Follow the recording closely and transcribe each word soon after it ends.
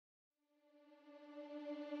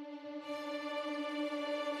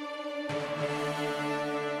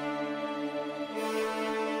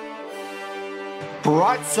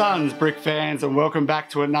Bright suns, brick fans, and welcome back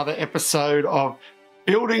to another episode of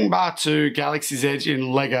Building Batuu Galaxy's Edge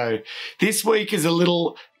in Lego. This week is a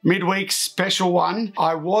little midweek special one.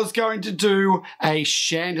 I was going to do a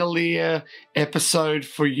chandelier episode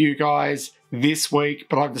for you guys this week,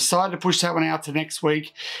 but I've decided to push that one out to next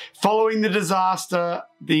week. Following the disaster,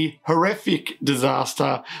 the horrific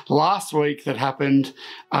disaster last week that happened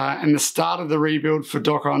and the start of the rebuild for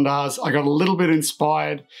Dok Ondar's, I got a little bit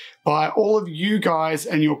inspired by all of you guys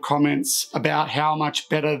and your comments about how much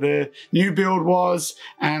better the new build was.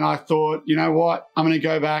 And I thought, you know what, I'm going to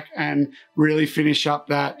go back and really finish up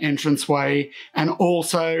that entranceway. And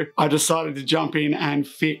also I decided to jump in and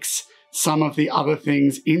fix some of the other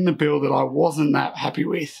things in the build that I wasn't that happy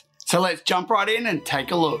with. So let's jump right in and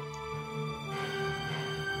take a look.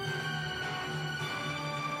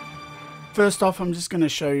 First off, I'm just going to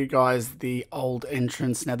show you guys the old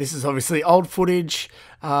entrance. Now this is obviously old footage.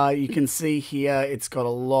 You can see here it's got a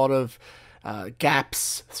lot of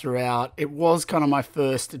gaps throughout. It was kind of my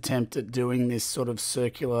first attempt at doing this sort of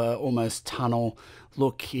circular, almost tunnel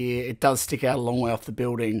look here. It does stick out a long way off the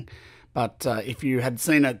building. But if you had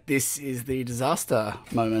seen it, this is the disaster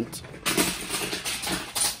moment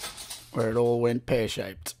where it all went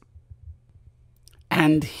pear-shaped.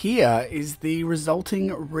 And here is the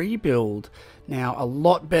resulting rebuild. Now, a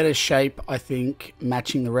lot better shape, I think,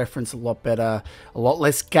 matching the reference a lot better, a lot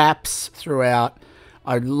less gaps throughout.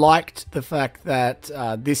 I liked the fact that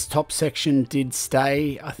this top section did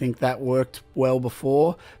stay. I think that worked well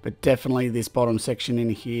before, but definitely this bottom section in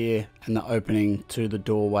here and the opening to the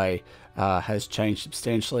doorway has changed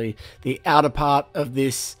substantially. The outer part of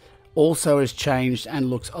this also has changed and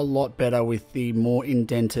looks a lot better with the more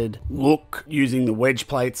indented look, using the wedge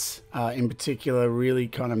plates in particular. Really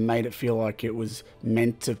kind of made it feel like it was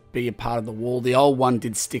meant to be a part of the wall. The old one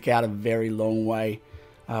did stick out a very long way,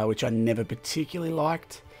 which I never particularly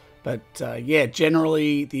liked. But yeah,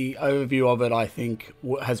 generally the overview of it I think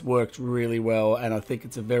has worked really well, and I think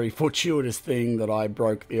it's a very fortuitous thing that I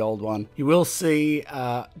broke the old one. You will see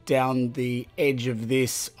down the edge of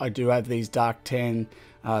this I do have these dark tan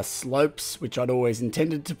slopes, which I'd always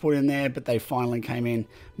intended to put in there, but they finally came in,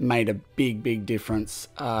 made a big difference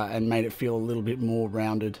and made it feel a little bit more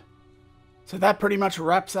rounded. So that pretty much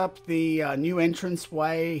wraps up the new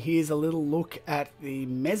entranceway. Here's a little look at the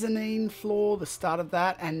mezzanine floor, the start of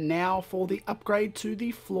that, and now for the upgrade to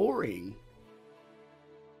the flooring.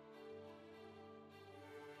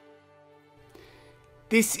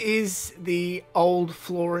 This is the old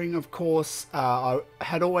flooring, of course. I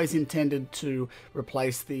had always intended to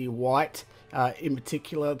replace the white, in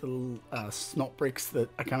particular the little snot bricks that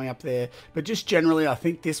are coming up there. But just generally, I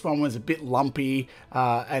think this one was a bit lumpy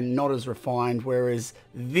and not as refined, whereas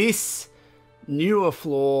this newer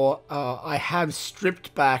floor, I have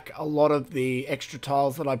stripped back a lot of the extra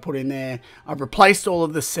tiles that I put in there. I've replaced all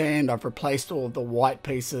of the sand, I've replaced all of the white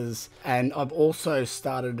pieces, and I've also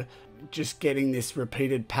started just getting this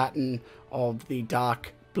repeated pattern of the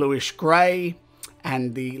dark bluish grey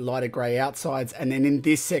and the lighter grey outsides. And then in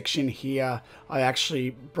this section here, I actually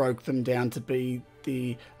broke them down to be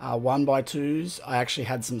the 1x2s. I actually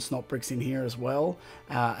had some snot bricks in here as well.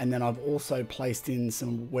 And then I've also placed in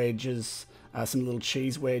some wedges, some little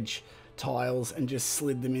cheese wedge tiles, and just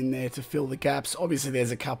slid them in there to fill the gaps. Obviously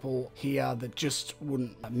there's a couple here that just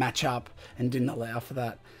wouldn't match up and didn't allow for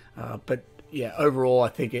that. But yeah, overall I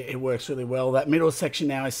think it works really well. That middle section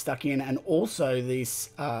now is stuck in, and also this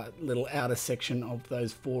little outer section of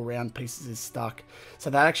those 4 round pieces is stuck. So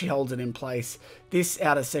that actually holds it in place. This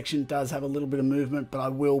outer section does have a little bit of movement, but I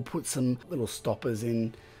will put some little stoppers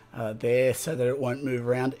in there so that it won't move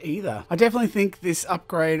around either. I definitely think this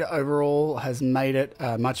upgrade overall has made it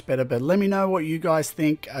much better, but let me know what you guys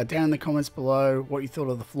think down in the comments below, what you thought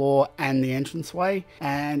of the floor and the entranceway.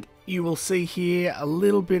 And you will see here a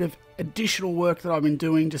little bit of additional work that I've been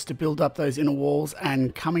doing just to build up those inner walls,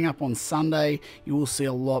 and coming up on Sunday you will see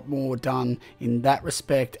a lot more done in that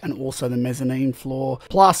respect, and also the mezzanine floor.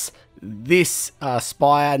 Plus this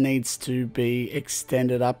spire needs to be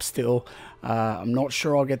extended up still. I'm not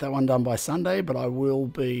sure I'll get that one done by Sunday, but I will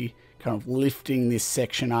be kind of lifting this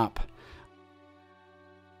section up.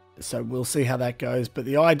 So we'll see how that goes. But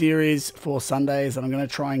the idea is for Sundays that I'm going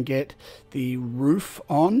to try and get the roof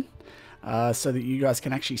on so that you guys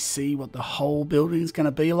can actually see what the whole building is going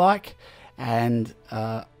to be like. And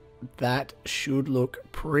that should look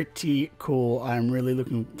pretty cool. I'm really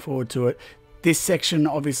looking forward to it. This section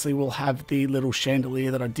obviously will have the little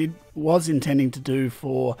chandelier that I was intending to do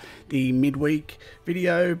for the midweek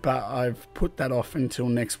video, but I've put that off until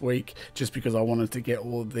next week just because I wanted to get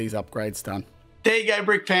all of these upgrades done. There you go,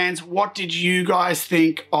 brick fans. What did you guys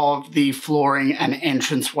think of the flooring and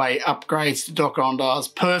entranceway upgrades to Dok Ondar's?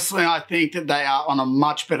 Personally, I think that they are on a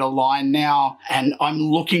much better line now, and I'm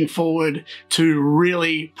looking forward to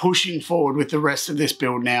really pushing forward with the rest of this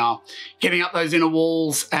build now. Getting up those inner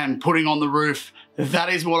walls and putting on the roof, that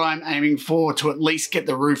is what I'm aiming for, to at least get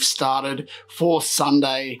the roof started for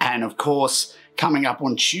Sunday. And of course, coming up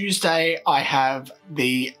on Tuesday, I have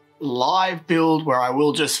the live build where I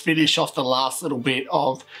will just finish off the last little bit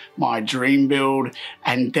of my dream build,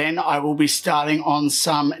 and then I will be starting on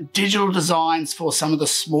some digital designs for some of the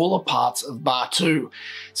smaller parts of Batuu.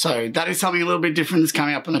 So that is something a little bit different that's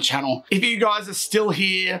coming up on the channel. If you guys are still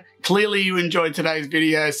here, clearly you enjoyed today's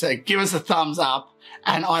video, so give us a thumbs up,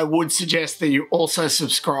 and I would suggest that you also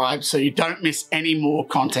subscribe so you don't miss any more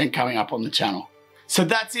content coming up on the channel. So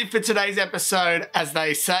that's it for today's episode. As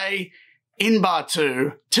they say in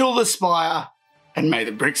Batuu, till the spire, and may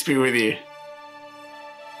the bricks be with you.